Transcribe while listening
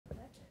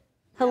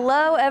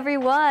Hello,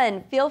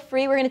 everyone. Feel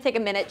free. We're going to take a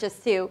minute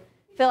just to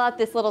fill out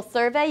this little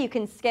survey. You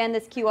can scan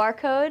this QR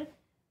code.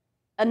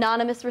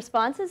 Anonymous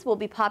responses will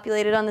be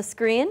populated on the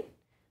screen.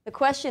 The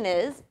question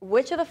is,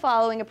 which of the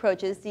following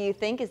approaches do you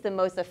think is the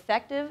most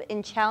effective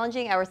in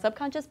challenging our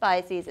subconscious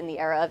biases in the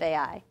era of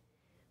AI?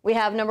 We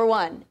have number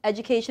 1,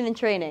 education and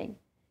training.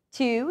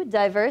 2,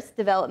 diverse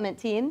development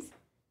teams.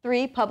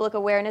 3, public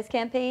awareness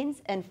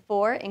campaigns. And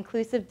 4,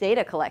 inclusive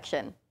data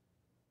collection.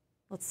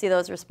 Let's see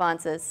those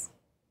responses.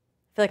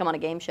 I feel like I'm on a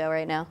game show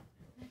right now.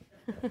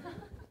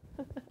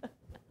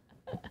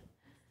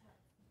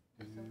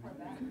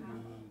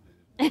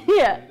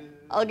 Yeah,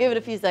 I'll give it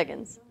a few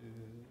seconds.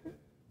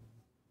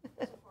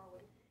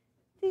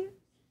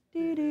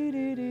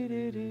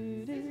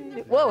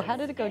 Whoa, how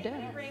did it go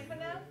down?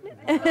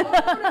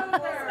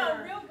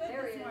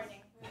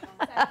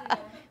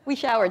 We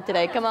showered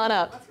today. Come on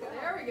up.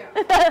 There we go.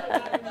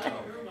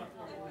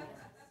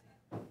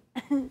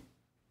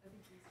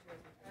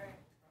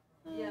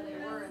 Yeah, they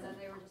were, and then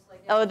they were just like.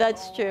 Oh,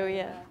 that's true,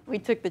 yeah. We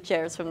took the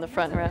chairs from the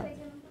front row.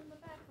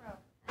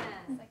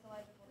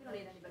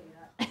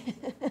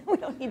 We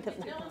don't need them.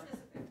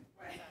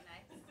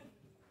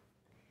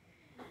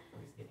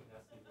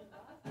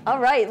 All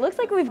right, looks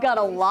like we've got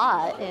a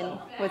lot in.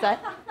 What's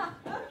that?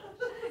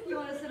 You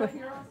want to sit up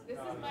here? This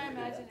is my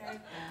imaginary.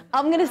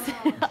 I'm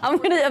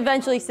gonna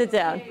eventually sit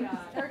down.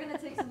 They're gonna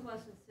take some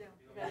questions too.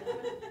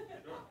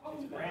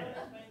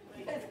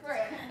 It's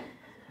great.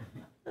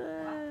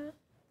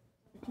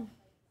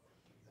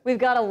 We've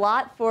got a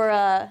lot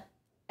for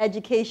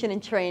education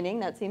and training.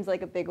 That seems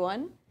like a big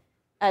one.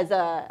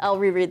 I'll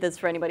reread this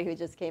for anybody who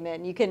just came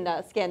in. You can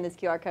scan this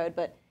QR code,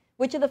 but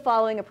which of the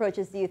following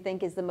approaches do you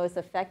think is the most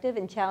effective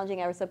in challenging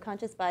our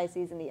subconscious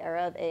biases in the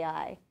era of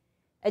AI?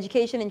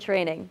 Education and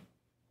training.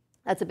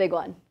 That's a big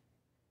one.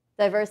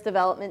 Diverse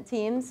development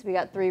teams. We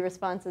got 3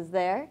 responses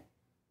there.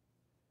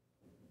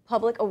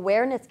 Public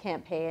awareness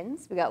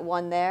campaigns. We got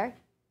 1 there.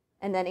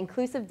 And then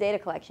inclusive data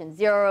collection.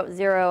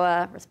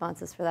 Zero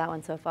responses for that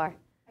one so far.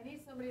 I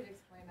need somebody to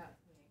explain that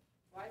to me.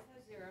 Why is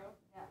that 0?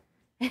 Yeah.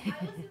 I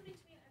was in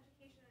between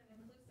education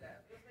and inclusive.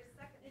 It was my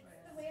second choice.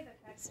 It's the way the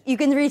text. You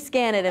can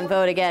rescan it and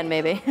vote again,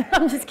 maybe.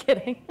 I'm just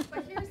kidding.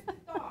 But here's the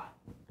thought.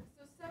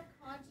 So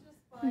subconscious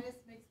bias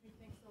makes me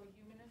think so a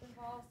human is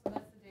involved, so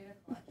that's the data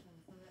collection.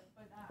 So that,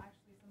 but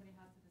actually somebody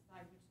has to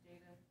decide which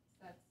data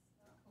sets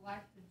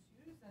collect and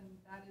choose, and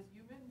that is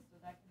human, so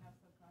that can have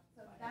subconscious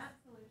bias. So that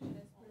solution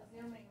is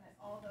presuming that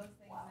all those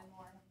things and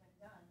more have been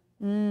done.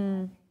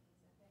 Mm.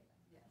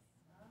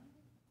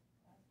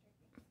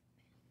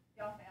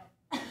 Y'all failed.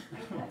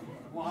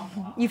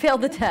 You failed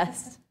the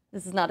test.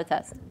 This is not a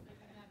test.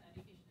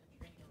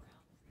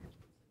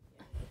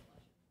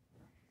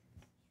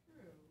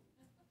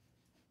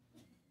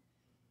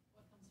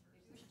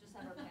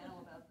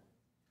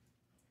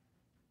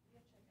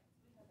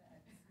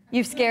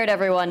 You've scared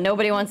everyone.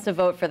 Nobody wants to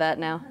vote for that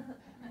now.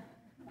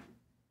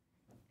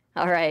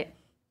 All right.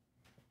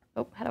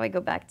 Oh, how do I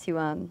go back to,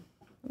 let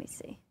me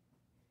see.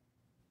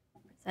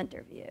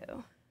 Presenter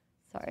view.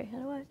 Sorry, how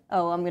do I?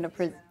 Oh, I'm going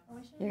to,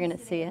 you're going to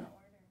see it.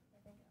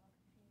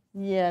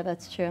 Yeah,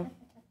 that's true.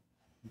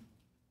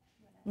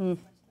 Mm.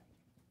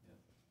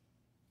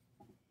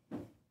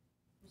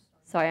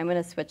 Sorry, I'm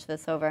going to switch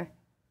this over.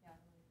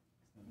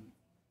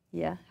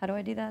 Yeah, how do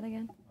I do that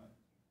again?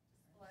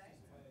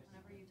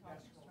 Whenever you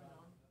talk, just turn it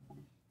on.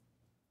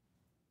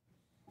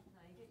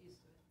 No, you get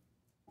used to it.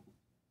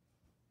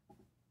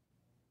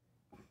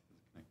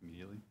 Connect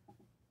immediately?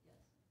 Yes.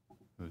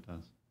 Oh, it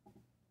does.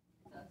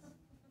 It does.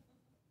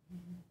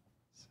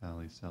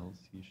 Sally sells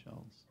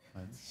seashells.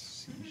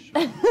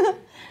 Seashells.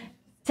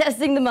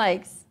 Testing the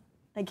mics.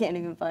 I can't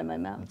even find my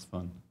mouse. That's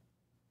fun.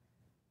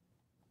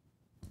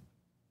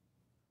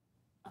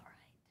 All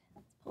right,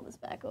 let's pull this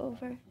back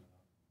over.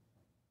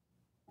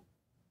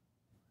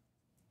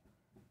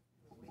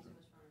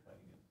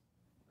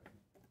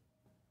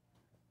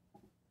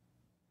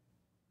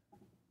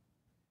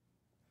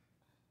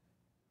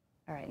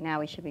 All right, now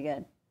we should be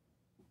good.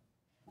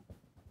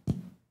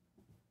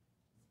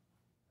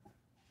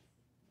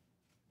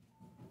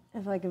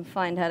 If I can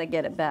find how to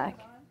get it back.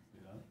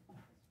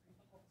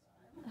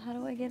 How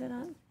do I get it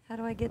on? How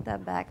do I get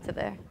that back to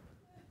there?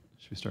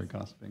 Should we start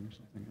gossiping or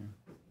something?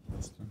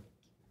 Interesting.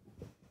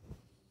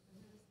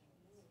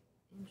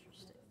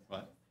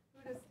 What?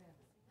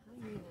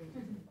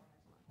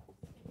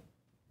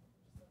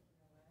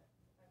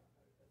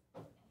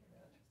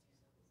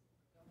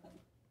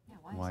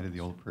 Why did the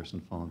old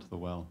person fall into the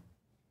well?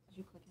 Did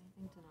you click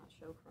anything to not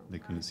show Chrome? They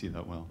couldn't see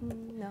that well.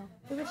 No,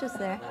 it was just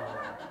there.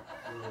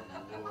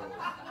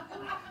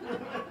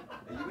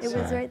 It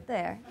was right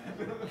there.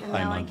 And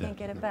now I can't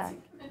get it back.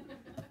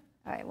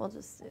 All right, we'll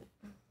just do.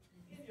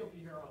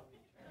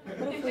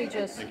 What if we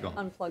just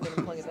unplug it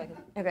and plug it back in?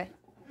 Okay.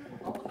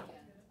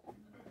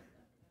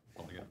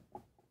 All together.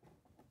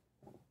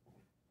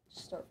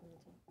 Start from the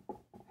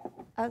top.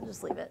 I'll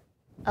just leave it.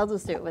 I'll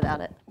just do it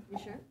without it. You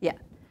sure? Yeah.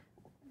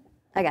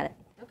 I got it.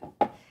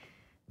 Okay.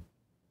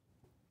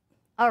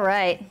 All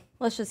right,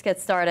 let's just get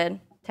started.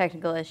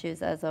 Technical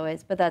issues as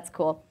always, but that's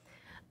cool.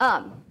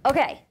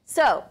 Okay,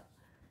 so.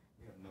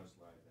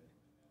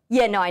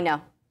 Yeah, no, I know.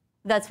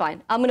 That's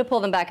fine. I'm going to pull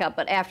them back up,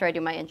 but after I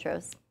do my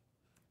intros.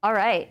 All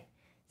right.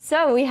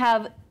 So we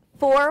have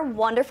 4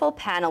 wonderful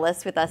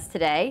panelists with us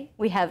today.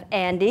 We have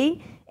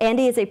Andy.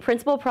 Andy is a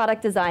principal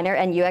product designer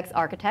and UX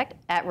architect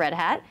at Red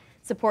Hat,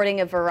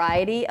 supporting a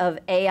variety of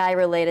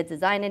AI-related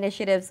design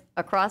initiatives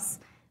across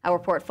our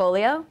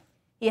portfolio.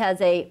 He has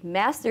a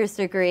master's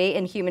degree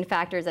in human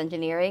factors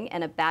engineering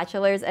and a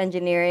bachelor's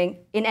in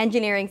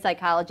engineering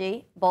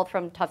psychology, both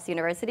from Tufts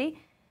University,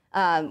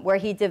 where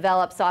he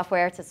developed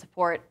software to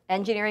support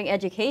engineering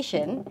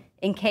education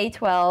in K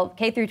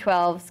through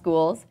 12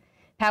 schools,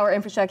 power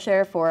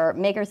infrastructure for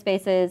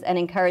makerspaces, and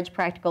encourage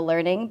practical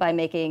learning by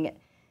making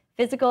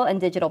physical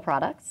and digital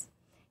products.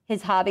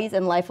 His hobbies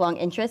and lifelong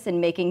interests in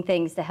making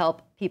things to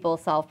help people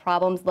solve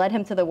problems led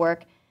him to the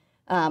work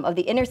of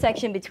the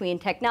intersection between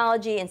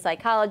technology and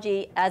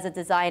psychology as a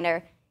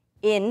designer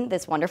in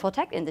this wonderful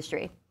tech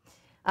industry.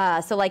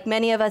 So like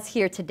many of us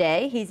here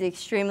today, he's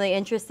extremely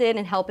interested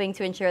in helping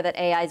to ensure that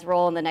AI's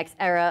role in the next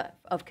era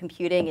of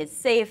computing is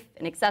safe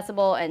and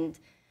accessible and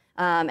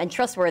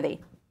trustworthy.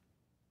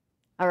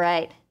 All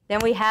right. Then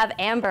we have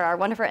Amber, our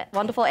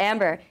wonderful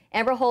Amber.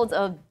 Amber holds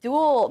a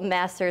dual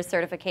master's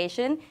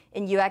certification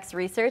in UX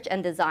research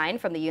and design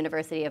from the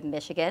University of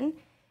Michigan,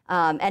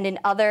 and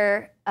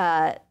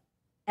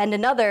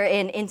another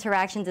in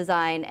interaction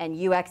design and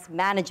UX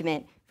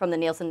management from the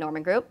Nielsen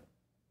Norman Group.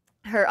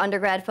 Her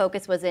undergrad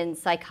focus was in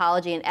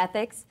psychology and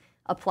ethics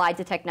applied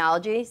to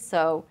technology,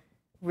 so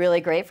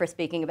really great for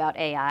speaking about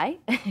AI,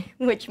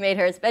 which made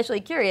her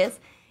especially curious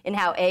in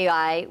how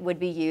AI would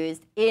be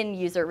used in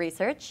user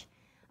research,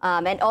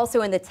 and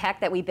also in the tech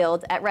that we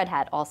build at Red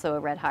Hat, also a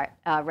Red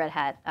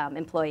Hat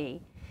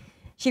employee.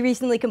 She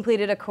recently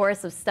completed a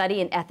course of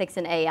study in ethics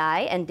in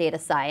AI and data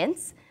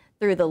science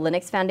through the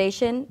Linux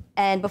Foundation,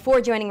 and before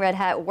joining Red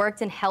Hat,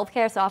 worked in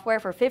healthcare software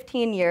for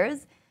 15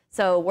 years,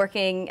 so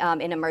working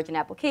in emergent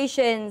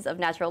applications of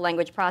natural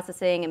language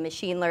processing and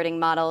machine learning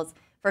models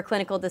for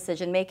clinical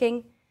decision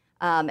making.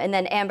 And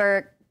then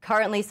Amber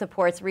currently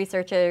supports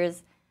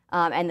researchers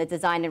and the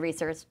design and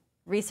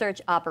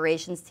research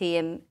operations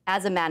team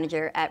as a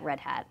manager at Red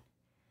Hat.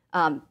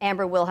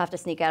 Amber will have to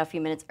sneak out a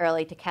few minutes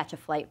early to catch a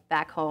flight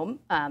back home.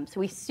 So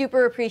we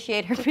super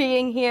appreciate her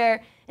being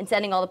here and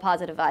sending all the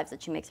positive vibes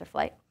that she makes her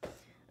flight.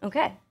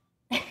 Okay.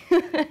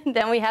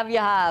 Then we have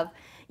Yahav.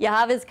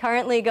 Yahav is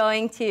currently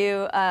going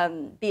to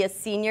be a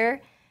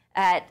senior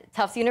at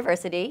Tufts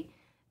University,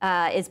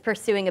 is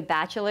pursuing a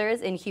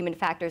bachelor's in human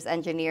factors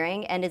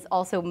engineering, and is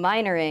also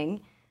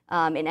minoring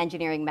in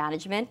engineering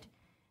management.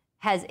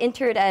 Has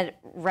interned at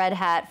Red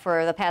Hat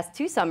for the past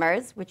 2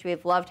 summers, which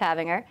we've loved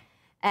having her,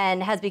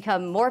 and has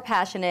become more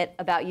passionate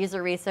about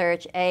user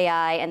research,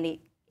 AI, and the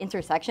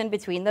intersection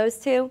between those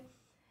two,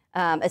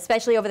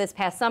 especially over this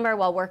past summer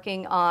while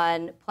working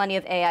on plenty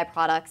of AI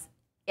products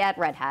at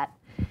Red Hat.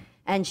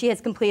 And she has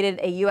completed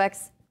a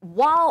UX,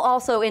 while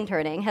also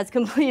interning, has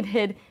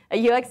completed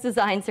a UX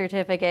design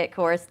certificate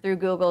course through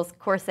Google's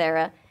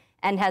Coursera,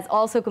 and has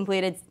also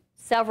completed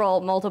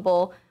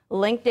multiple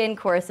LinkedIn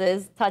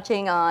courses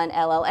touching on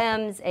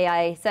LLMs,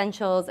 AI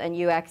essentials, and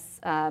UX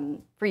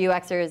for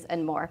UXers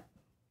and more.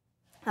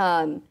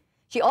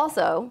 She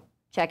also,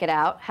 check it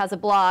out, has a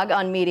blog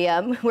on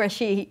Medium where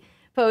she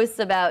posts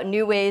about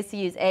new ways to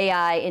use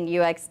AI in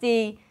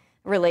UXD,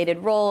 related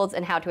roles,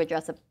 and how to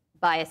address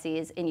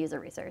biases in user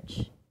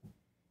research.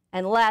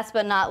 And last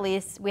but not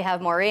least, we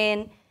have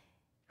Maureen,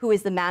 who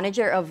is the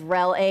manager of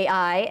REL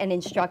AI and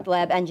Instruct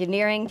Lab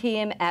engineering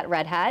team at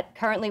Red Hat,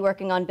 currently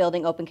working on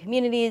building open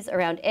communities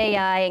around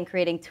AI and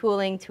creating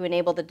tooling to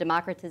enable the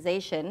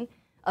democratization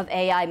of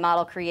AI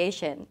model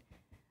creation,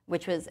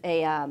 which was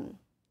a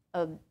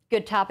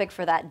good topic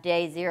for that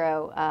Day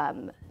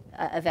Zero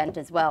event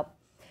as well.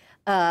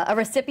 A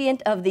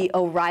recipient of the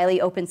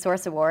O'Reilly Open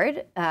Source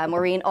Award,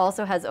 Maureen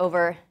also has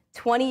over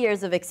 20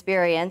 years of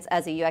experience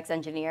as a UX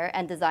engineer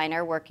and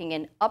designer working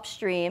in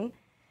upstream,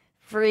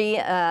 free,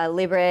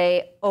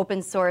 libre,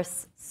 open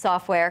source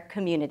software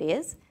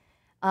communities.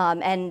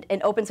 And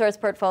an open source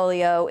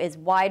portfolio is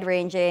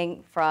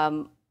wide-ranging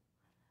from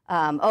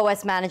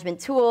OS management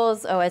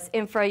tools, OS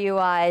infra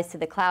UIs, to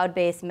the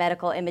cloud-based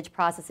medical image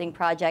processing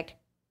project,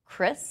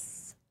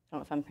 CRIS, I don't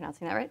know if I'm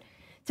pronouncing that right,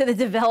 to the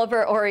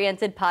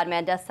developer-oriented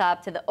Podman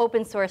desktop, to the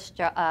open source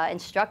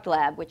Instruct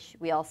Lab, which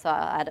we all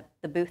saw at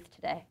the booth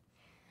today.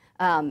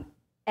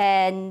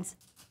 And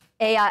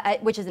AI,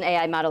 which is an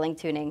AI modeling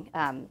tuning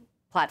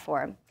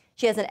platform.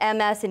 She has an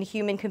MS in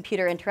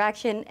human-computer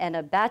interaction and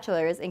a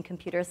bachelor's in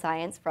computer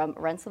science from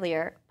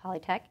Rensselaer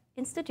Polytech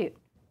Institute.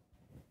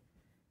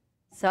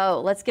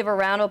 So let's give a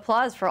round of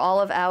applause for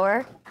all of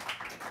our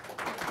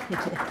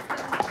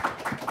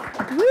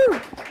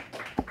Woo!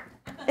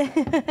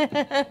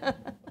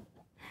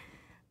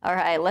 All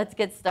right, let's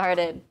get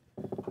started.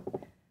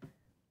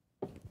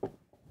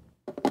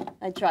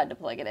 I tried to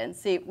plug it in.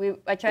 See,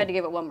 I tried to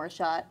give it one more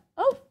shot.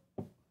 Oh!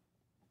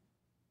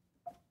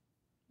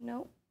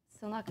 Nope,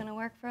 still not going to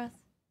work for us?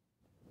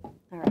 All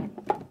right.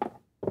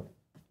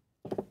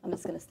 I'm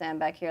just going to stand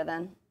back here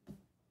then.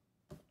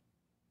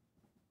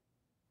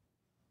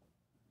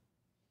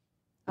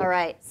 All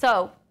right,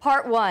 so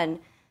part one,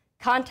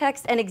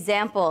 context and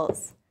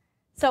examples.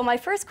 So my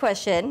first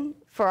question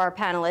for our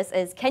panelists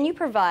is, can you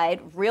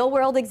provide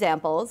real-world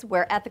examples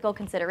where ethical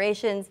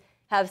considerations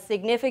have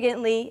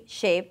significantly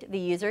shaped the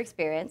user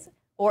experience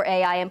or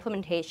AI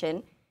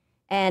implementation?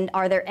 And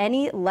are there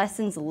any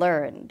lessons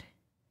learned?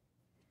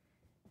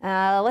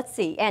 Let's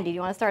see. Andy, do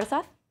you want to start us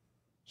off?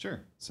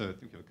 Sure. So I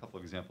think we have a couple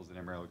of examples that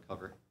Emerald would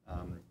cover.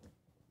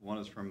 One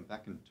is from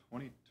back in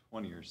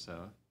 2020 or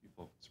so. You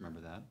folks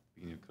remember that,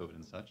 beginning of COVID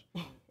and such.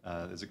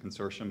 There's a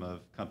consortium of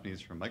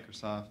companies from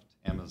Microsoft,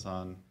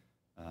 Amazon,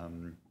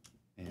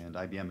 and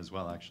IBM as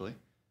well, actually,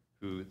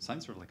 who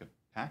signed sort of like a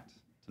pact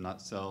to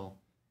not sell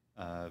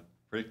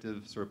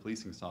predictive sort of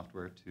policing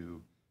software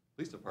to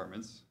police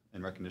departments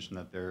in recognition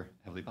that they're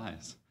heavily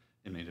biased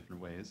in many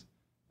different ways.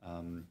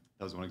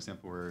 That was one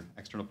example where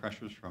external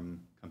pressures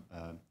from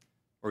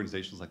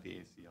organizations like the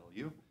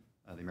ACLU,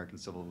 the American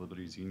Civil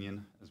Liberties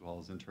Union, as well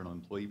as internal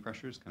employee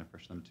pressures kind of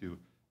pressure them to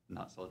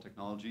not sell the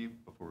technology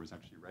before it was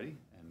actually ready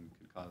and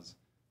could cause,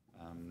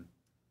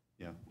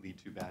 lead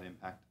to bad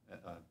impact,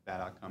 bad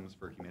outcomes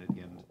for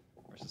humanity and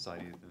our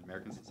society, the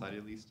American society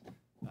at least,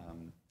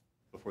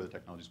 before the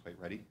technology is quite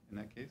ready in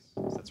that case.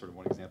 So that's sort of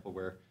one example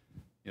where,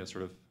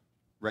 sort of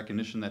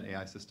recognition that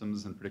AI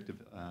systems and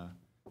predictive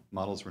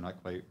models were not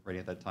quite ready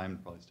at that time,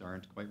 probably still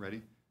aren't quite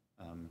ready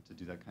to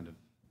do that kind of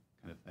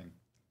thing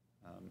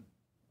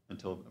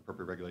until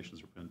appropriate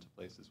regulations were put into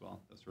place as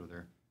well. That's sort of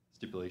their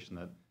stipulation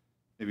that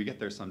maybe we get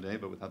there someday,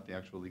 but without the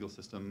actual legal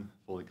system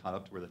fully caught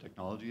up to where the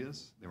technology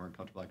is, they weren't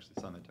comfortable actually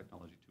selling the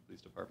technology to police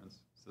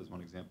departments. So there's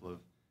one example of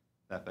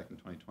that back in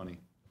 2020.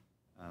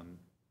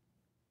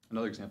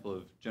 Another example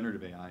of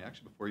generative AI,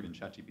 actually before even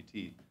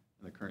ChatGPT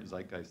and the current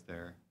zeitgeist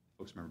there,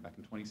 folks remember back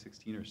in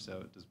 2016 or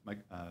so, does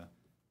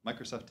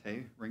Microsoft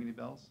Tay ring any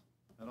bells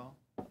at all?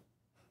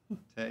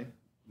 Tay?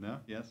 No?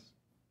 Yes?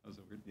 That was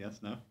a weird yes,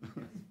 no?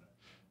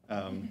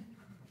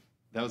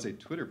 That was a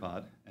Twitter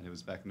bot, and it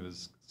was back when it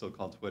was still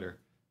called Twitter.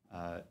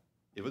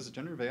 It was a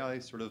generative AI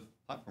sort of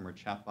platform or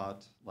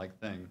chatbot-like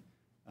thing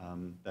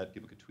that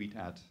people could tweet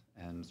at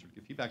and sort of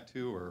give feedback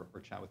to or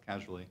chat with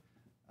casually.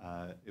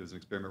 It was an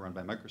experiment run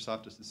by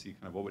Microsoft just to see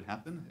kind of what would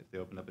happen if they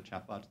opened up a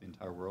chatbot to the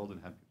entire world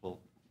and had people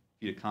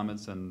feed it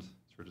comments and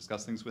sort of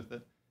discuss things with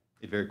it.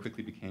 It very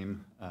quickly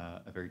became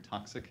a very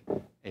toxic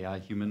AI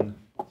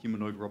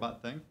humanoid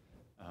robot thing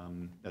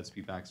that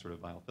spewed back sort of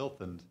vile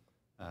filth, and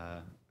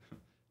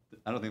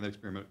I don't think that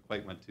experiment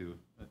quite went to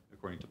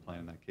according to plan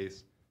in that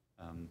case.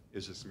 It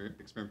was just an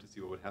experiment to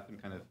see what would happen,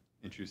 kind of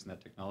introducing that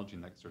technology,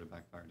 and that sort of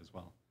backfired as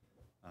well.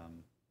 So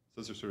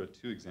those are sort of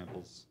two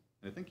examples.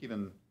 And I think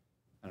even,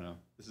 I don't know,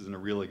 this isn't a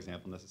real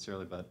example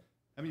necessarily, but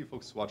how many of you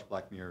folks watch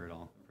Black Mirror at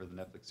all, for the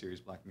Netflix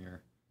series Black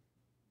Mirror?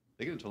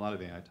 They get into a lot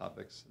of AI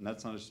topics, and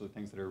that's not just the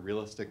things that are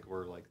realistic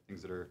or like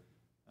things that are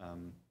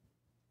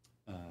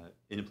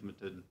in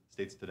implemented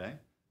states today,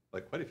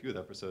 but quite a few of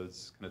the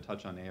episodes kind of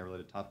touch on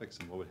AI-related topics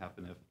and what would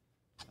happen if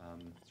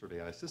sort of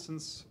AI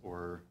assistants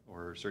or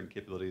certain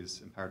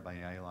capabilities empowered by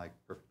AI, like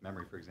perfect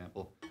memory, for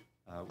example,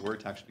 were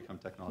to actually become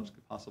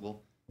technologically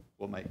possible.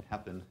 What might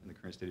happen in the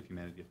current state of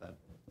humanity if that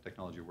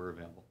technology were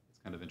available? It's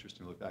kind of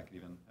interesting to look back at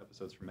even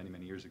episodes from many,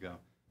 many years ago,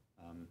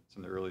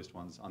 some of the earliest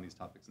ones on these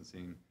topics, and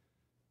seeing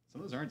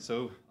some of those aren't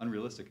so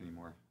unrealistic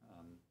anymore.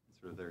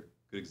 Sort of they're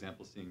good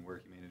examples seeing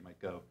where humanity might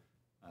go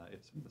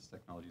if some of this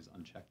technology is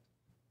unchecked.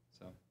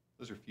 So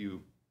those are a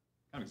few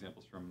kind of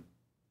examples from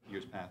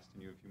years past,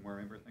 and you have a few more,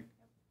 Amber, I think,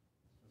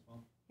 as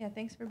well. Yeah,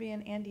 thanks for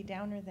being Andy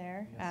Downer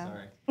there. Yeah,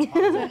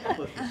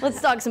 sorry. Let's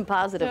talk some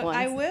positive So ones.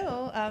 I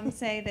will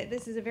say that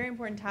this is a very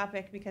important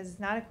topic because it's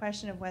not a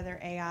question of whether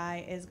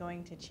AI is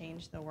going to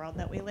change the world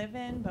that we live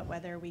in, but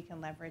whether we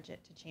can leverage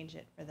it to change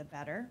it for the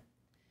better.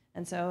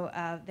 And so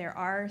there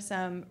are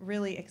some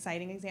really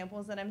exciting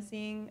examples that I'm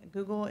seeing.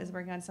 Google is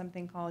working on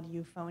something called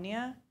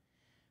Euphonia.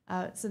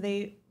 So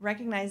they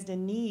recognized a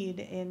need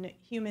in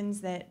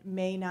humans that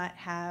may not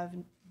have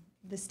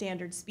the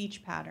standard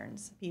speech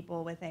patterns,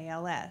 people with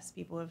ALS,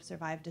 people who have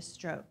survived a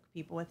stroke,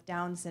 people with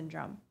Down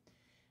syndrome.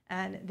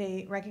 And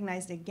they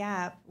recognized a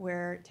gap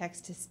where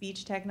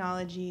text-to-speech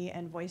technology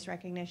and voice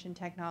recognition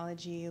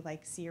technology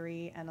like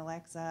Siri and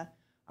Alexa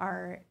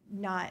are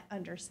not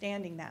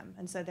understanding them.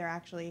 And so they're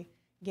actually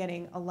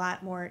getting a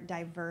lot more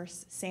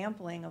diverse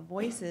sampling of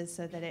voices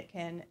so that it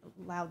can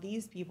allow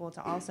these people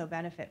to also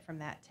benefit from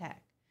that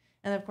tech.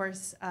 And of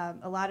course,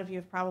 a lot of you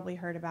have probably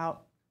heard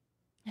about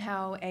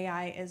how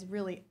AI is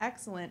really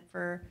excellent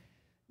for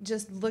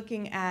just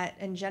looking at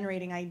and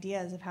generating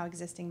ideas of how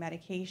existing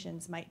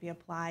medications might be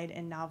applied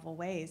in novel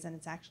ways. And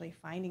it's actually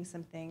finding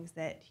some things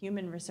that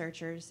human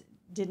researchers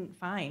didn't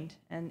find,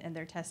 and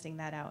they're testing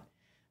that out.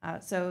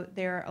 So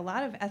there are a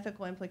lot of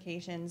ethical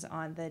implications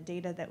on the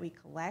data that we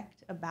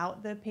collect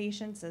about the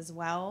patients as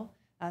well,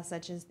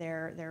 such as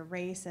their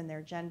race and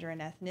their gender and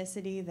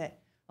ethnicity, that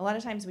a lot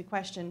of times we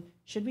question,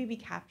 should we be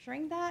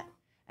capturing that?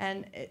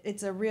 And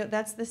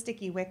that's the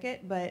sticky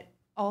wicket, but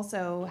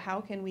also how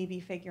can we be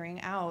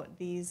figuring out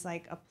these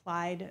like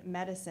applied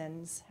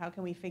medicines? How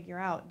can we figure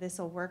out this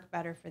will work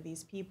better for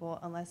these people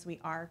unless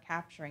we are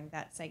capturing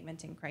that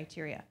segmenting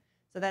criteria?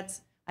 So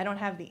that's, I don't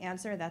have the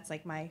answer. That's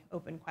like my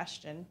open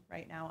question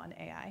right now on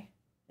AI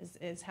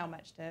is how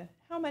much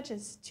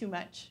is too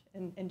much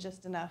and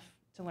just enough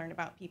to learn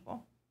about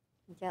people.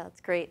 Yeah,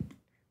 that's great.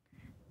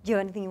 Do you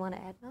have anything you want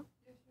to add, Mel?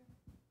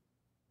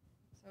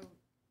 So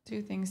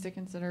 2 things to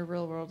consider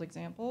real world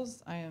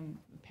examples. I am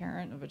a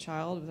parent of a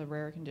child with a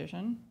rare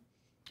condition.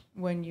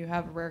 When you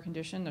have a rare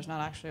condition, there's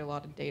not actually a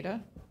lot of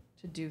data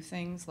to do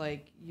things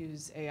like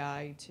use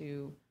AI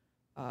to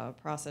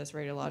process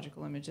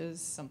radiological images,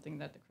 something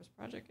that the CRISP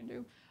project can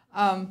do,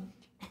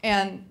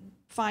 and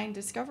find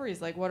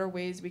discoveries like what are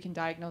ways we can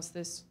diagnose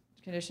this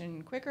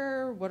condition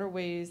quicker, what are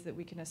ways that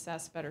we can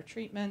assess better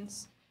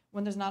treatments.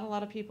 When there's not a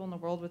lot of people in the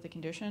world with the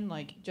condition,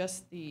 like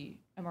just the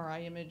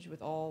MRI image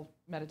with all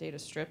metadata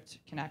stripped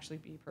can actually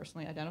be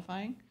personally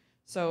identifying.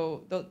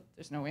 So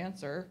there's no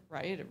answer,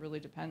 right? It really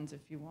depends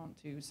if you want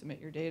to submit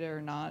your data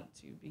or not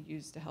to be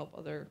used to help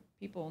other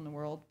people in the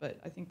world. But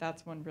I think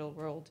that's one real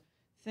world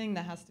thing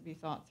that has to be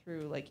thought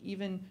through. Like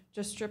even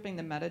just stripping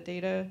the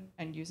metadata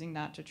and using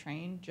that to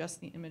train, just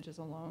the images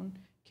alone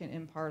can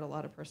impart a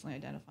lot of personally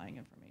identifying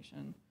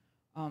information.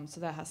 So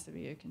that has to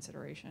be a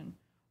consideration.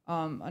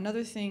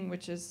 Another thing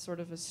which is sort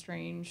of a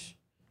strange,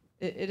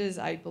 it is,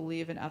 I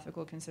believe, an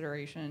ethical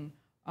consideration.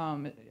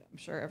 I'm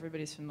sure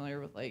everybody's familiar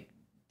with like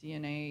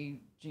DNA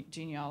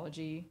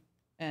genealogy.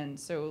 And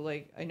so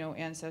like I know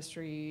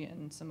Ancestry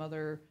and some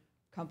other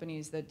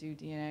companies that do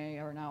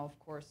DNA are now, of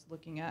course,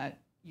 looking at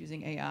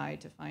using AI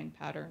to find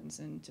patterns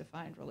and to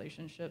find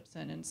relationships.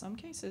 And in some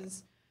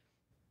cases,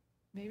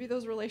 maybe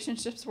those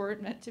relationships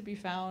weren't meant to be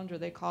found, or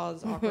they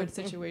cause awkward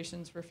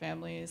situations for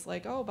families.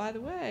 Like, oh, by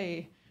the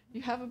way,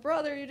 you have a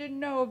brother you didn't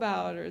know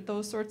about, or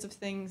those sorts of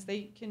things.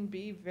 They can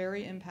be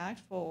very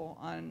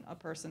impactful on a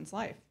person's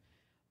life.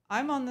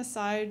 I'm on the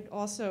side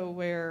also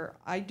where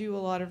I do a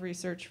lot of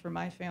research for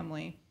my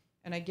family,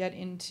 and I get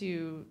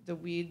into the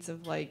weeds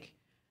of like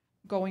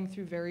going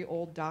through very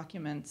old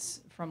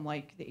documents from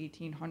like the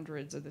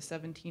 1800s or the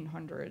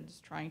 1700s,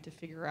 trying to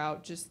figure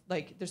out just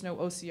like there's no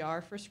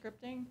OCR for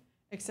scripting,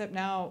 except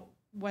now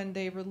when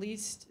they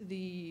released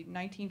the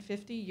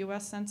 1950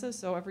 US Census,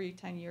 so every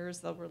 10 years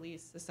they'll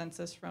release the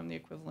census from the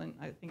equivalent,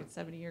 I think it's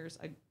 70 years,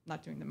 I'm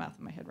not doing the math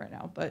in my head right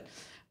now, but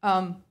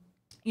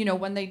you know,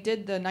 when they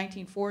did the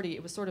 1940,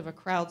 it was sort of a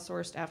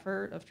crowdsourced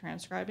effort of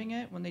transcribing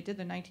it. When they did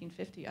the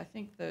 1950, I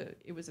think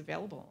it was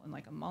available in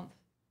like a month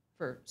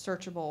for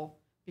searchable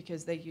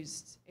because they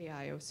used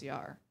AI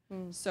OCR.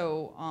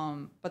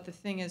 So, but the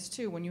thing is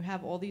too, when you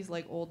have all these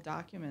like old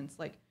documents,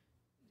 like,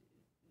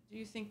 do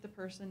you think the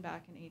person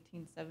back in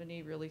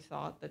 1870 really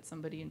thought that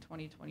somebody in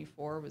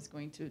 2024 was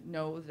going to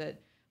know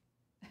that?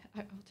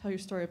 I'll tell you a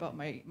story about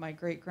my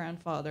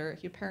great-grandfather.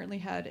 He apparently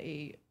had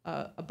a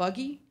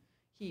buggy.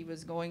 He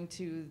was going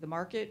to the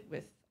market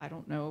with, I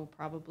don't know,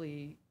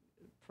 probably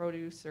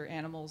produce or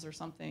animals or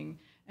something,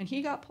 and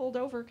he got pulled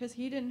over because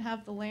he didn't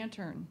have the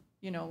lantern.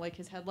 You know, like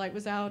his headlight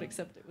was out,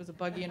 except it was a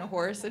buggy and a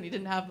horse, and he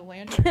didn't have the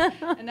lantern.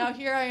 And now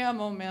here I am,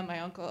 oh man,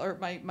 my uncle, or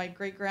my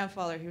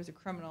great-grandfather, he was a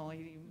criminal,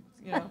 you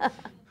know.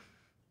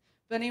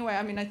 But anyway,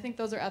 I mean, I think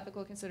those are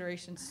ethical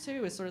considerations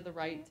too, is sort of the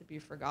right to be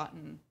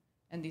forgotten.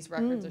 And these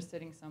records are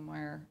sitting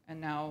somewhere, and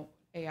now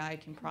AI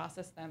can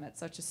process them at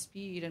such a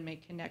speed and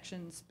make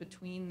connections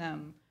between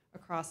them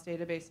across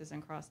databases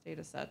and across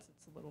data sets.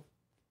 It's a little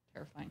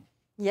terrifying.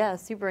 Yeah,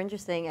 super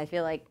interesting. I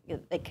feel like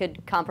it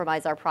could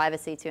compromise our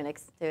privacy to an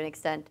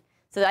extent.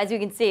 So as you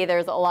can see,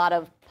 there's a lot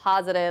of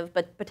positive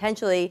but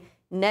potentially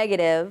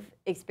negative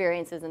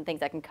experiences and things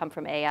that can come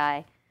from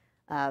AI.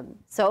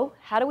 So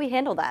how do we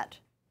handle that?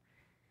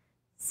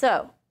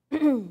 So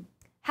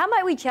how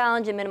might we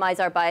challenge and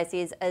minimize our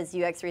biases as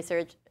UX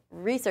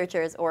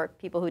researchers or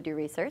people who do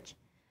research?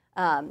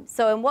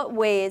 So in what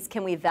ways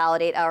can we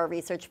validate our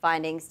research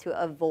findings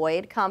to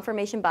avoid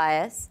confirmation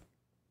bias?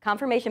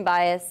 Confirmation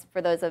bias,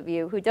 for those of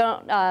you who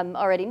don't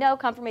already know,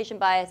 confirmation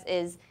bias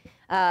is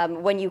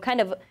when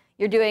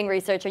you're doing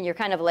research and you're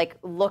kind of like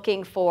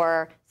looking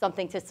for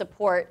something to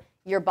support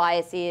your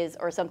biases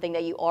or something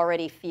that you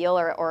already feel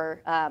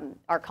or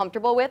are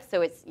comfortable with.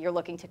 So you're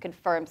looking to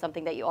confirm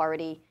something that you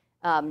already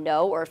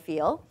know or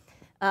feel.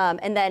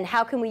 And then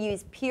how can we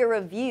use peer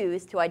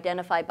reviews to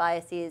identify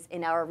biases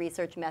in our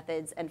research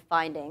methods and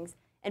findings?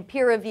 And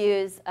peer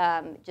reviews,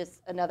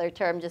 just another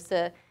term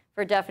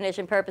for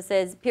definition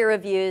purposes, peer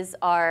reviews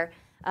are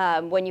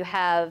when you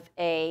have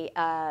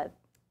a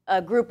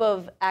group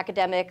of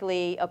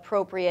academically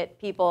appropriate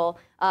people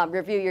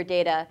review your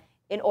data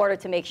in order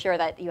to make sure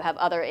that you have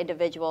other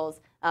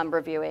individuals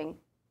reviewing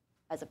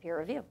as a peer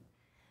review.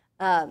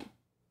 All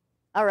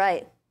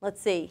right,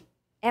 let's see.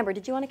 Amber,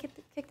 did you want to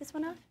kick this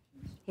one off?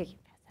 Here, you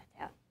pass that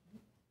down.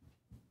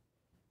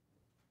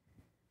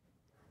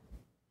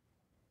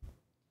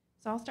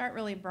 So I'll start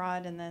really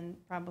broad and then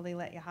probably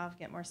let Yahav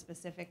get more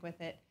specific with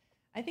it.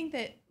 I think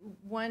that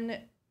one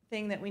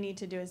thing that we need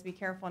to do is be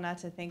careful not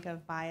to think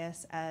of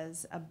bias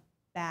as a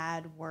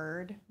bad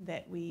word,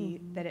 that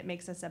it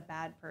makes us a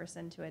bad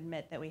person to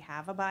admit that we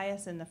have a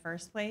bias in the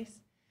first place.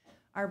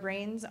 Our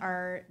brains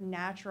are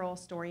natural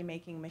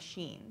story-making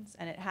machines,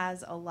 and it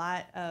has a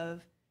lot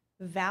of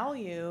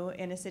value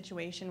in a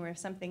situation where if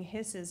something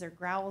hisses or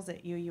growls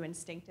at you, you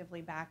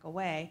instinctively back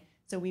away.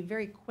 So we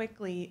very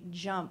quickly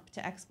jump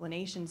to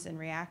explanations and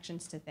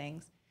reactions to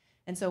things.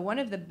 And so one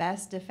of the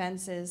best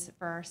defenses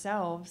for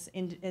ourselves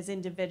as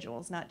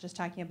individuals, not just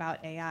talking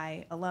about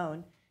AI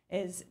alone,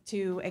 is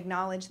to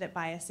acknowledge that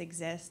bias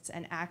exists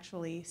and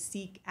actually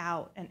seek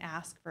out and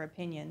ask for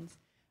opinions.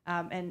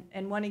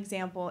 And one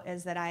example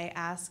is that I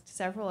asked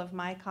several of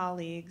my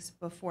colleagues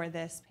before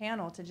this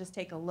panel to just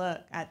take a look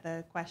at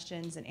the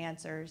questions and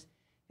answers,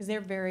 because they're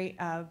very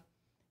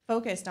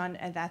focused on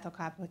the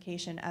ethical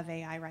application of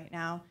AI right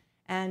now.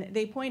 And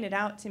they pointed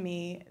out to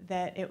me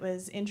that it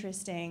was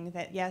interesting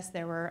that, yes,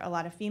 there were a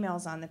lot of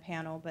females on the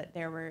panel, but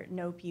there were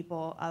no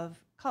people of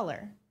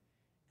color.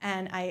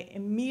 And I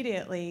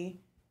immediately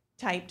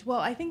typed, well,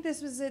 I think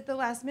this was at the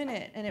last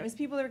minute, and it was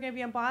people that were going to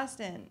be in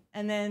Boston.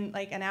 And then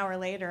like an hour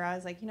later, I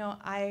was like, you know,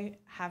 I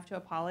have to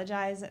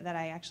apologize that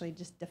I actually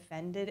just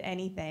defended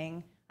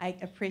anything. I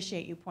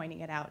appreciate you pointing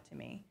it out to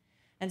me.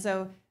 And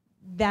so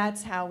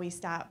that's how we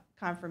stop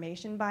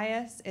confirmation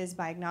bias, is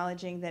by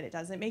acknowledging that it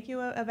doesn't make you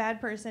a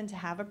bad person to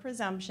have a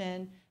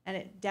presumption, and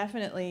it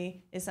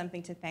definitely is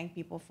something to thank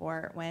people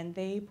for when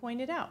they point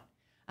it out.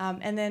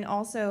 And then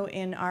also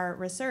in our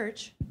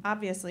research,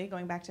 obviously,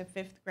 going back to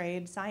 5th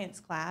grade science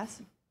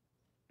class,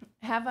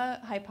 have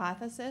a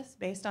hypothesis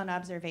based on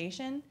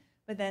observation,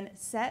 but then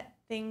set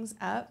things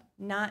up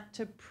not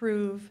to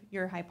prove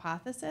your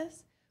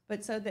hypothesis,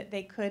 but so that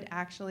they could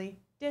actually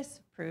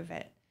disprove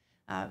it.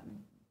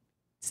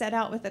 Set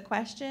out with a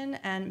question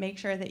and make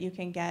sure that you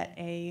can get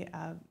a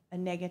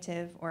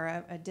negative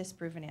or a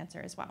disproven answer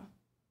as well.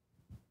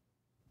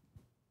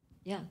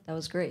 Yeah, that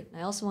was great.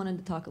 I also wanted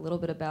to talk a little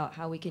bit about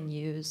how we can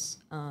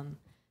use kind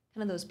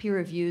of those peer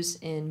reviews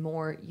in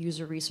more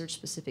user research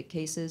specific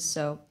cases.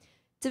 So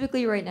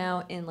typically right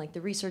now in like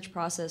the research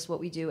process, what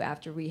we do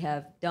after we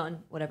have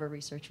done whatever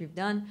research we've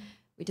done,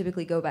 we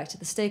typically go back to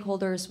the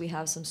stakeholders. We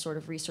have some sort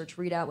of research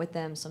readout with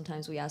them.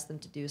 Sometimes we ask them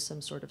to do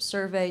some sort of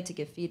survey to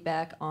give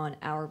feedback on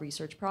our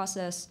research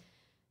process.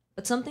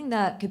 But something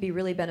that could be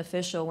really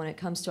beneficial when it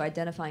comes to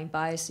identifying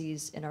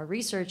biases in our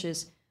research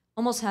is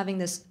almost having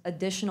this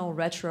additional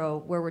retro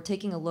where we're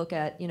taking a look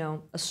at, you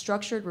know, a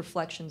structured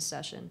reflection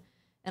session.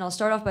 And I'll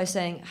start off by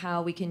saying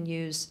how we can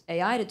use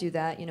AI to do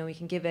that. You know, we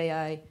can give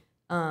AI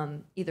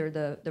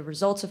either the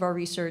results of our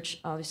research,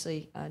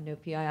 obviously no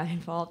PII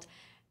involved,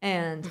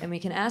 and we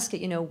can ask it,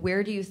 you know,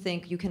 where do you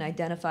think you can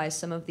identify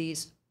some of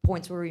these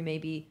points where we may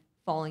be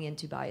falling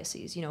into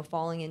biases, you know,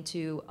 falling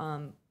into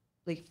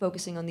like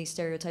focusing on these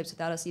stereotypes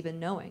without us even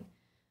knowing.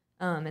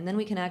 And then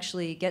we can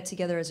actually get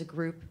together as a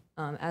group,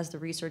 as the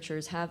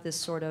researchers, have this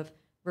sort of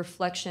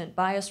reflection,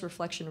 bias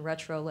reflection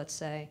retro, let's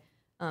say,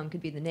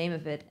 could be the name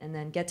of it, and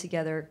then get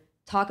together,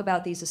 talk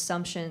about these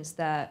assumptions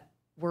that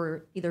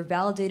were either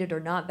validated or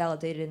not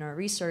validated in our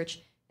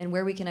research, and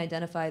where we can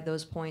identify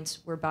those points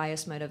where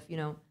bias might have, you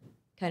know,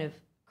 kind of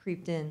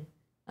creeped in,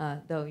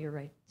 though you're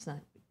right, it's not,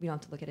 we don't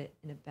have to look at it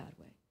in a bad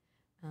way.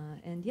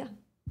 And yeah.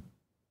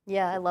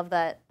 Yeah, I love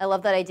that. I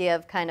love that idea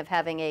of kind of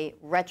having a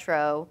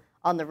retro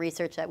on the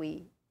research that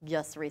we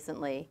just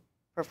recently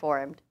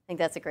performed. I think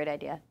that's a great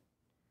idea.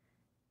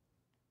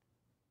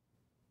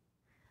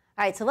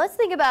 All right, so let's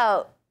think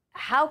about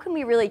how can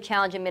we really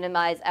challenge and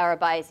minimize our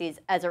biases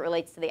as it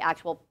relates to the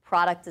actual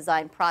product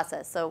design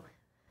process. So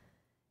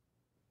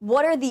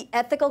what are the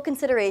ethical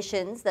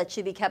considerations that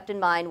should be kept in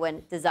mind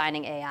when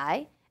designing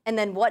AI? And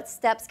then what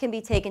steps can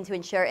be taken to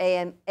ensure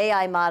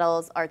AI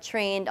models are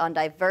trained on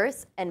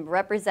diverse and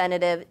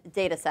representative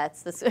data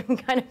sets? This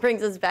kind of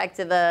brings us back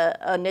to the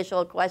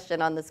initial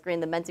question on the screen,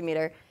 the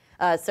Mentimeter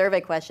survey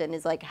question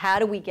is like, how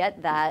do we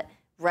get that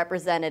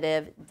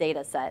representative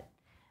data set?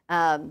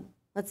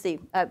 Let's see.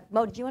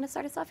 Mo, did you want to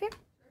start us off here?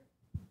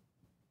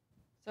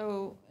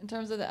 So in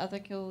terms of the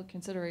ethical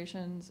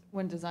considerations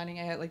when designing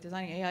AI, like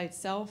designing AI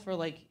itself or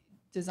like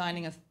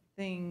designing a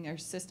thing or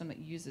system that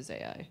uses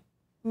AI?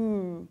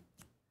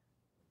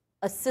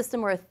 A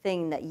system or a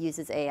thing that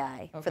uses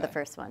AI for the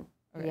first one.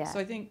 Okay. Yeah. So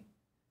I think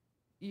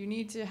you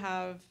need to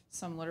have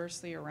some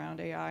literacy around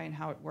AI and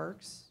how it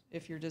works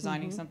if you're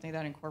designing something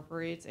that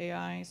incorporates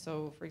AI.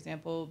 So for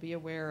example, be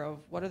aware of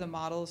what are the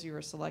models you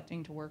are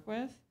selecting to work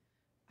with,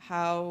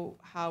 how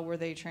were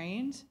they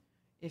trained,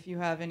 if you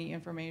have any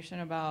information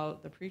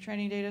about the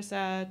pre-training data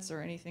sets or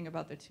anything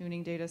about the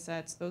tuning data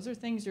sets, those are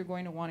things you're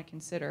going to want to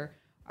consider.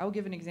 I'll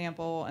give an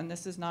example, and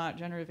this is not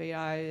generative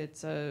AI,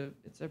 it's a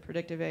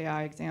predictive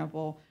AI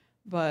example,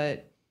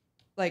 but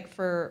like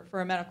for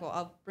a medical,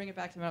 I'll bring it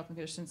back to medical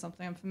conditions,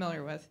 something I'm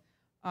familiar with.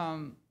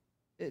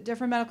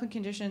 Different medical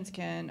conditions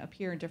can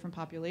appear in different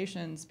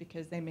populations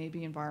because they may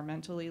be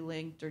environmentally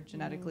linked or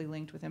genetically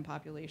linked within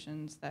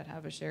populations that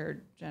have a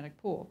shared genetic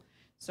pool.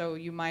 So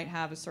you might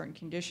have a certain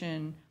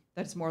condition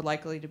that's more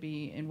likely to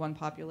be in one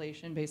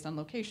population based on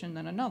location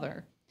than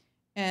another.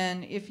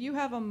 And if you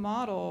have a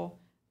model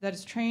that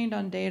is trained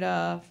on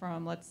data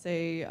from, let's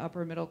say,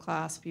 upper middle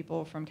class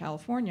people from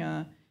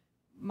California,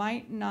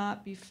 might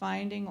not be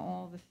finding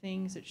all the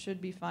things it should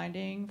be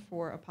finding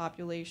for a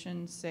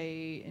population,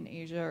 say, in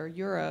Asia or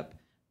Europe,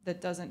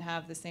 that doesn't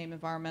have the same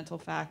environmental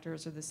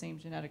factors or the same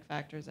genetic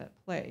factors at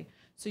play.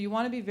 So you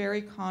want to be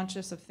very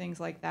conscious of things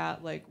like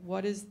that, like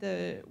what is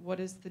the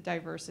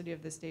diversity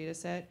of this data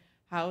set?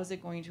 How is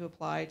it going to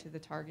apply to the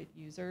target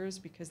users?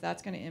 Because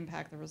that's going to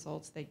impact the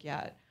results they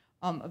get.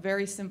 A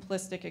very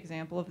simplistic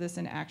example of this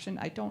in action,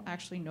 I don't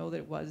actually know that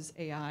it was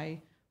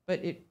AI,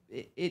 but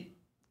it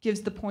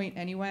gives the point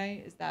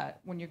anyway, is that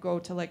when you go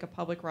to like a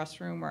public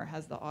restroom where it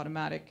has the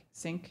automatic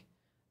sink,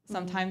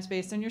 sometimes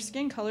based on your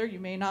skin color, you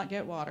may not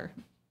get water.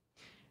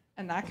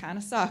 And that kind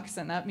of sucks.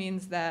 And that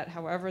means that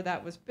however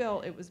that was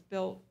built, it was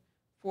built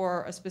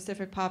for a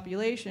specific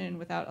population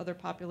without other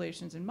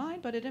populations in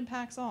mind, but it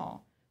impacts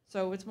all.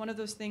 So it's one of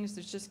those things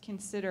to just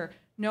consider,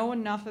 know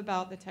enough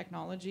about the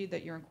technology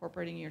that you're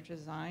incorporating in your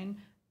design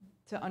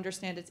to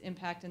understand its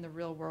impact in the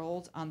real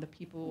world on the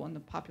people and the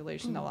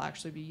population that will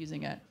actually be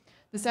using it.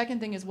 The second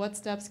thing is what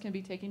steps can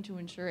be taken to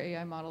ensure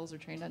AI models are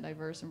trained on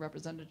diverse and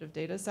representative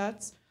data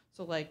sets.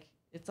 So like,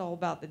 it's all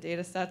about the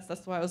data sets.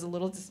 That's why I was a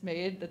little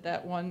dismayed that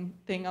that one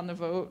thing on the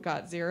vote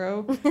got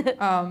 0.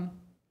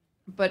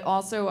 But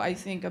also, I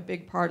think a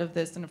big part of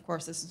this, and of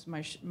course this is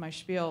my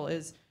spiel,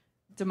 is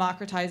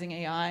democratizing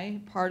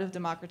AI. Part of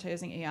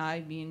democratizing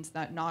AI means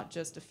that not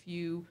just a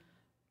few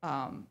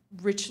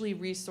richly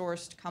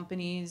resourced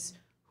companies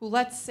who,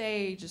 let's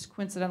say, just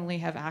coincidentally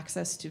have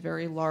access to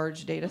very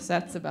large data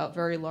sets about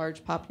very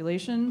large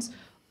populations,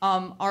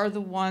 are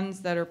the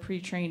ones that are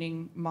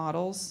pre-training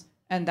models,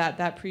 and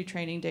that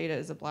pre-training data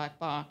is a black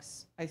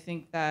box. I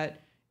think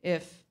that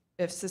if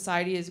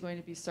society is going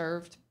to be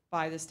served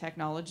by this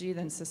technology,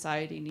 then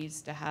society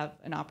needs to have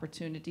an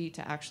opportunity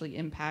to actually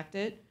impact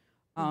it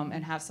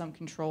and have some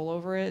control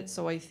over it.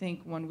 So I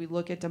think when we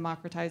look at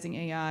democratizing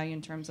AI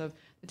in terms of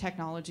the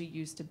technology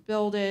used to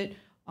build it,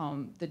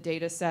 the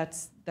data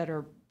sets that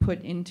are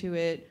put into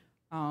it,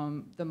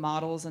 the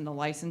models and the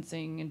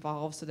licensing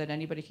involved so that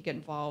anybody could get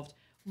involved,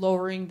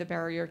 lowering the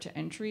barrier to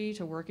entry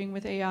to working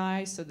with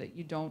AI so that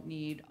you don't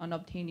need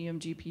unobtainium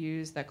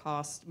GPUs that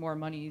cost more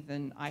money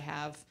than I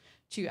have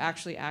to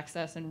actually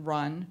access and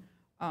run.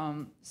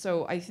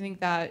 So I think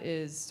that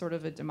is sort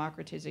of a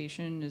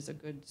democratization is a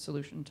good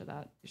solution to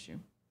that issue.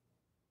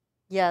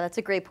 Yeah, that's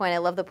a great point. I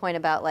love the point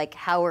about like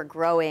how we're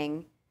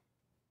growing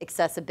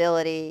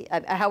accessibility,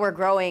 how we're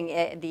growing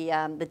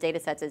the data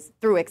sets is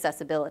through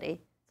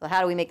accessibility. So how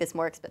do we make this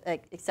more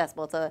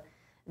accessible to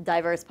a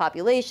diverse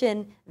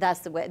population? That's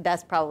the way.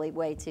 That's probably a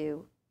way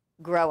to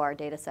grow our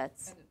data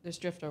sets. And there's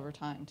drift over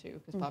time too,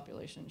 because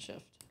populations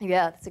shift.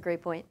 Yeah, that's a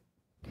great point.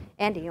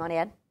 Andy, you want to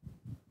add?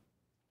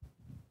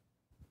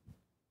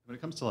 When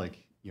it comes to like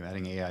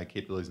adding AI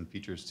capabilities and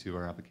features to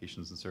our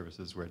applications and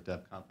services, we're at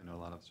DevConf. I know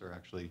a lot of us are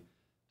actually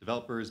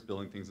developers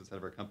building things inside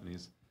of our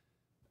companies.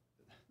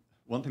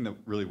 One thing that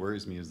really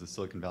worries me is the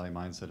Silicon Valley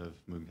mindset of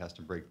moving fast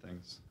to break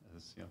things,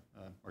 as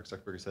Mark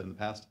Zuckerberg said in the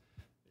past.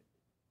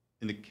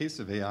 In the case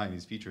of AI and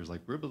these features,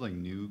 like we're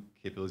building new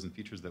capabilities and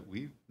features that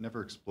we've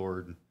never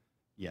explored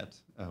yet.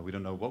 We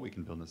don't know what we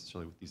can build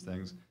necessarily with these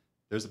things.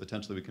 There's a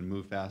potential that we can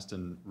move fast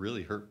and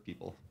really hurt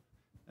people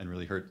and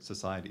really hurt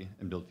society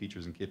and build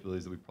features and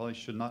capabilities that we probably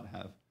should not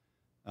have.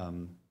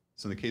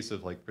 So in the case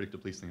of like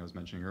predictive policing I was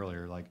mentioning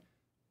earlier, like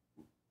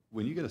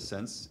when you get a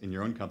sense in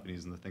your own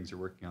companies and the things you're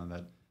working on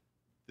that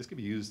this could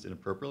be used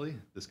inappropriately,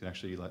 this can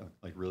actually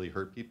like really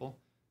hurt people,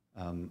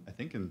 I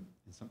think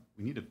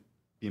we need to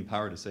be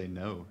empowered to say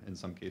no in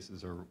some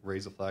cases or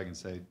raise a flag and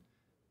say,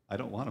 I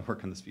don't want to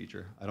work on this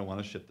feature. I don't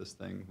want to ship this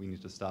thing. We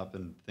need to stop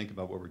and think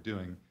about what we're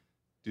doing,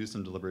 do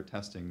some deliberate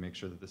testing, make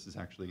sure that this is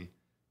actually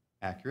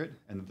accurate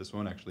and that this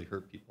won't actually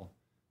hurt people.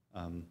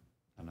 I don't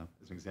know,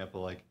 as an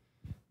example, like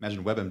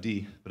imagine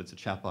WebMD, but it's a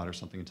chatbot or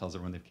something and tells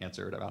everyone they have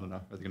cancer, or I don't know,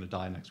 or they're going to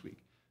die next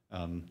week.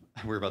 I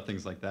worry about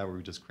things like that where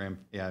we just cram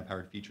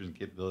AI-powered features and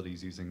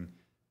capabilities using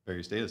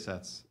various data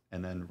sets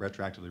and then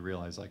retroactively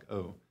realize like,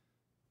 oh,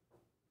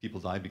 people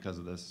died because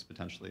of this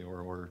potentially,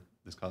 or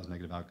this caused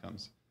negative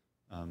outcomes.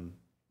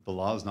 The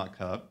law is not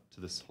cut up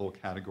to this whole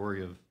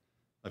category of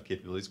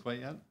capabilities quite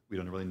yet. We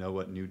don't really know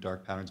what new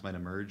dark patterns might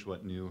emerge,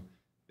 what new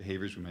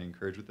behaviors we might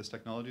encourage with this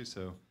technology.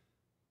 So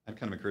I'd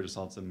kind of encourage us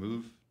all to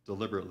move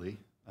deliberately,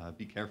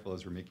 be careful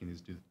as we're making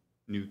these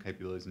new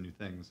capabilities and new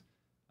things,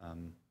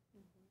 and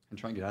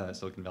try and get out of that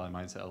Silicon Valley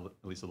mindset at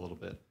least a little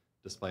bit,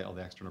 despite all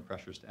the external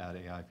pressures to add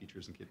AI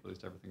features and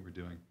capabilities to everything we're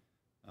doing.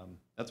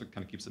 That's what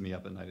kind of keeps me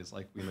up at night is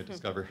like we might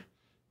discover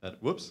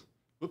that,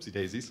 whoopsie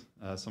daisies,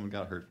 someone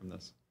got hurt from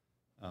this.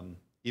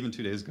 Even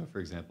 2 days ago, for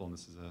example, and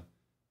this is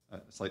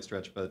a slight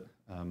stretch, but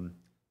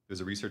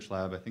there's a research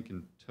lab, I think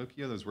in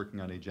Tokyo, that was working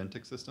on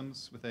agentic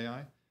systems with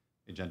AI.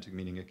 Agentic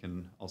meaning it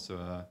can also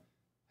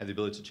have the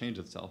ability to change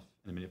itself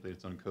and manipulate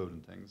its own code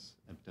and things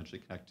and potentially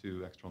connect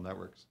to external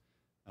networks.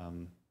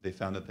 They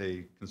found that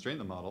they constrained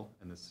the model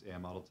and this AI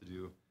model to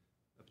do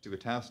a particular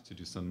task, to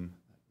do some,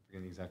 I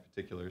forget the exact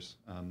particulars,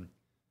 run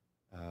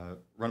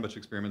a bunch of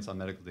experiments on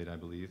medical data, I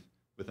believe,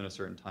 within a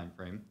certain time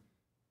frame.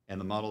 And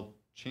the model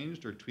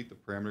changed or tweaked the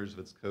parameters of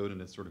its code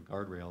and its sort of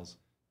guardrails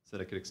so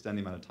that it could extend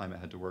the amount of time it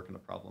had to work on the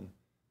problem.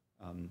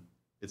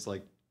 It's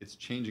like it's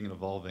changing and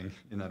evolving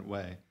in that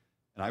way.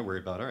 And I worry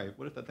about, all right,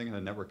 what if that thing had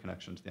a network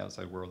connection to the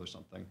outside world or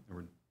something, and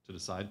we're to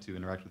decide to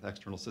interact with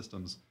external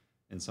systems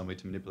in some way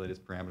to manipulate its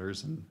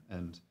parameters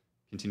and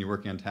continue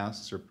working on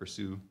tasks or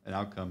pursue an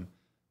outcome,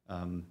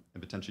 and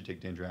potentially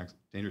take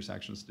dangerous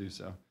actions to do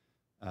so.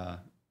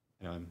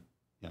 Yeah,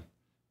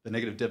 the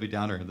negative Debbie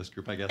Downer in this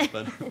group, I guess,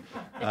 but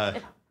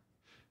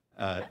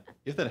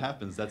if that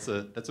happens, that's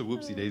a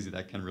whoopsie daisy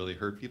that can really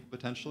hurt people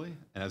potentially.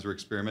 And as we're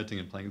experimenting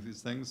and playing with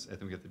these things, I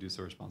think we have to do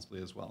so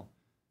responsibly as well.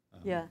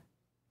 Yeah,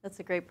 that's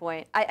a great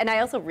point. And I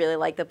also really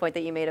like the point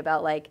that you made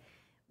about like,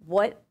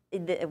 what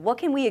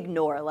can we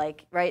ignore?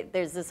 Like, right,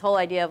 there's this whole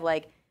idea of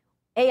like,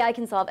 AI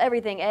can solve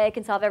everything, AI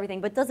can solve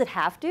everything, but does it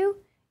have to?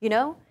 You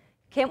know,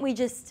 can't we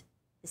just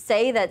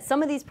say that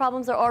some of these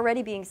problems are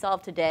already being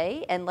solved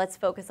today, and let's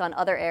focus on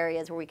other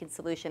areas where we can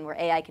solution, where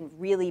AI can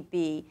really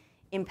be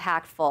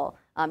impactful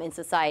in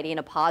society in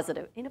a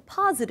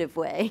positive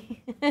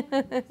way. I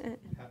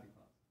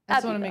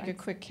just want to make a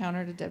quick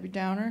counter to Debbie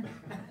Downer.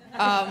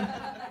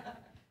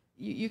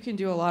 You can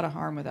do a lot of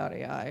harm without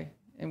AI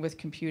and with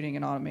computing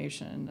and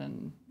automation,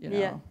 and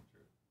Yeah.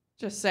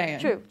 Just saying.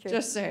 True.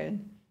 Just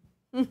saying.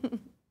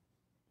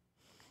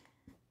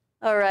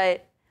 All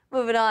right,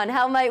 moving on.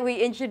 How might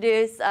we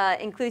introduce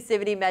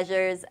inclusivity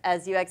measures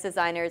as UX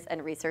designers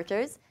and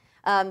researchers?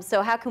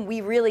 So how can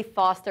we really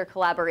foster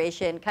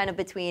collaboration kind of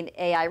between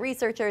AI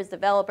researchers,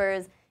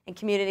 developers, and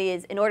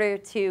communities in order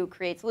to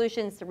create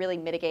solutions to really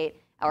mitigate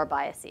our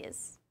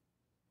biases?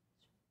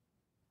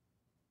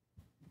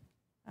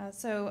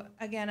 So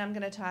again, I'm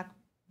going to talk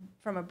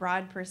from a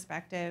broad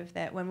perspective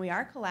that when we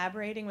are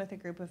collaborating with a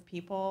group of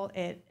people,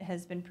 it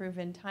has been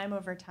proven time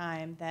over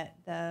time that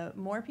the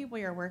more people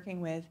you're working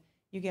with,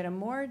 you get a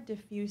more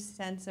diffuse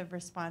sense of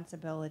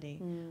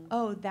responsibility.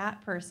 Oh,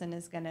 that person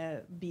is going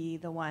to be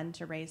the one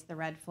to raise the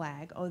red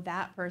flag. Oh,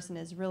 that person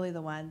is really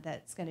the one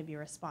that's going to be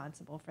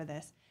responsible for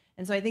this.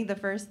 And so I think the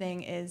first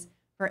thing is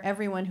for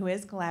everyone who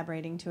is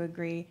collaborating to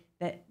agree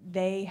that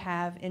they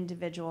have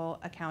individual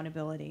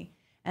accountability.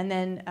 And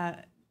then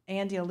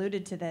Andy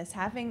alluded to this,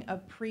 having a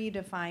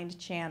predefined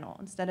channel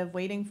instead of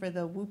waiting for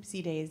the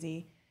whoopsie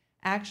daisy,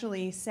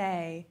 actually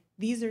say,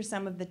 these are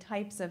some of the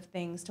types of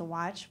things to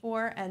watch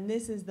for, and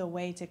this is the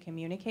way to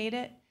communicate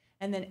it,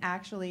 and then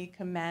actually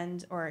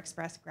commend or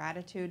express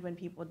gratitude when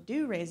people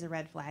do raise a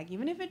red flag,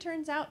 even if it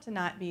turns out to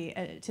not be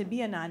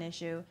a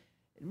non-issue.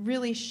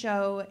 Really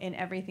show in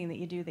everything that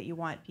you do that you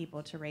want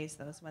people to raise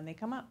those when they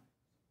come up.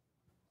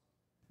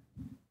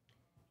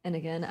 And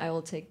again, I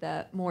will take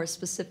that more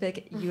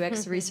specific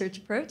UX research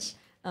approach.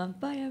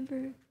 Bye,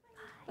 Amber.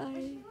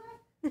 Bye.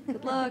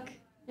 Good luck.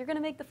 You're going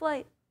to make the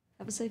flight.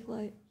 Have a safe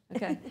flight.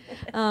 Okay.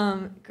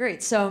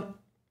 Great. So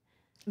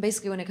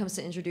basically, when it comes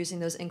to introducing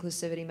those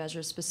inclusivity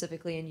measures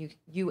specifically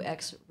in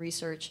UX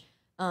research,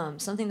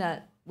 something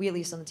that we, at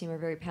least on the team, are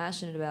very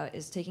passionate about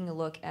is taking a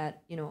look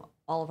at,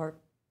 all of our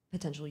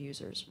potential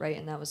users, right?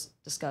 And that was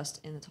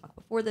discussed in the talk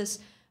before this.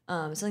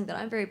 Something that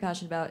I'm very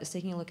passionate about is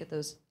taking a look at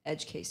those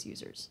edge case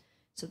users.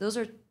 So those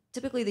are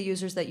typically the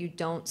users that you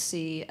don't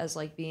see as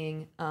like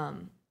being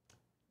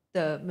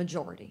the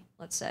majority,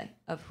 let's say,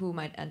 of who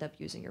might end up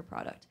using your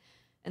product.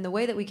 And the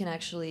way that we can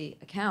actually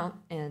account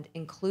and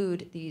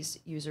include these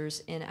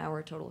users in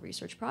our total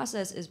research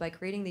process is by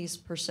creating these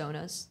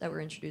personas that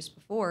were introduced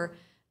before,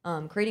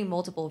 creating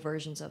multiple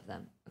versions of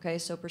them. Okay,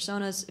 so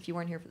personas, if you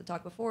weren't here for the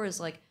talk before, is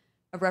like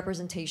a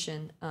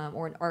representation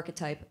or an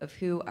archetype of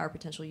who our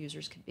potential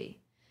users could be.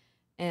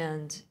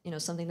 And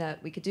something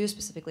that we could do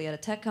specifically at a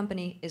tech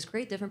company is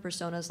create different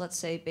personas, let's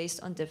say,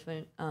 based on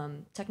different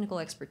technical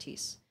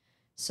expertise.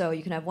 So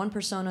you can have one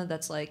persona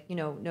that's like,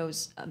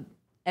 knows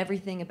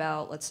everything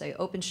about, let's say,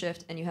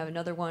 OpenShift, and you have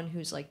another one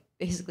who's like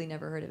basically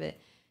never heard of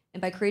it.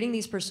 And by creating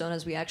these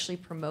personas, we actually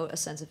promote a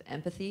sense of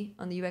empathy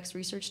on the UX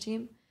research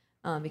team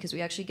because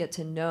we actually get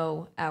to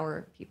know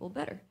our people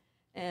better.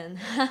 And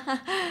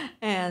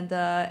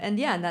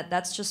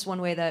that's just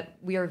one way that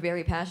we are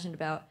very passionate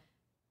about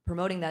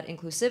promoting that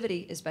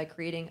inclusivity is by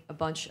creating a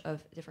bunch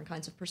of different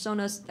kinds of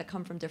personas that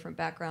come from different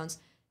backgrounds,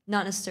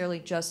 not necessarily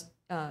just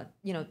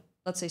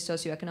let's say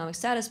socioeconomic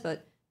status,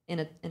 but in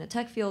a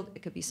tech field,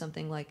 it could be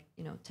something like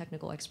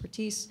technical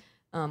expertise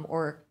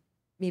or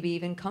maybe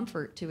even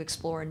comfort to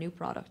explore a new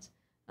product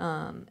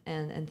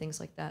and things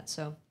like that.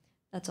 So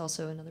that's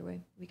also another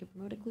way we could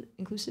promote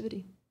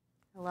inclusivity.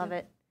 I love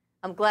it.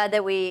 I'm glad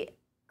that we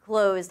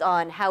closed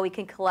on how we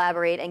can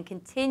collaborate and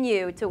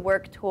continue to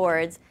work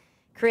towards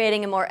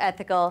creating a more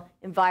ethical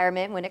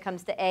environment when it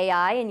comes to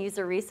AI and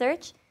user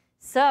research.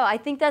 So I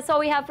think that's all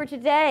we have for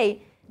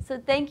today. So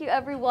thank you,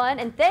 everyone,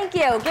 and thank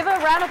you. Give a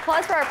round of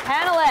applause for our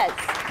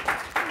panelists.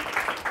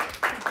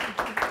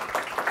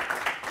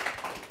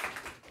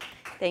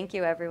 Thank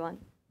you, everyone.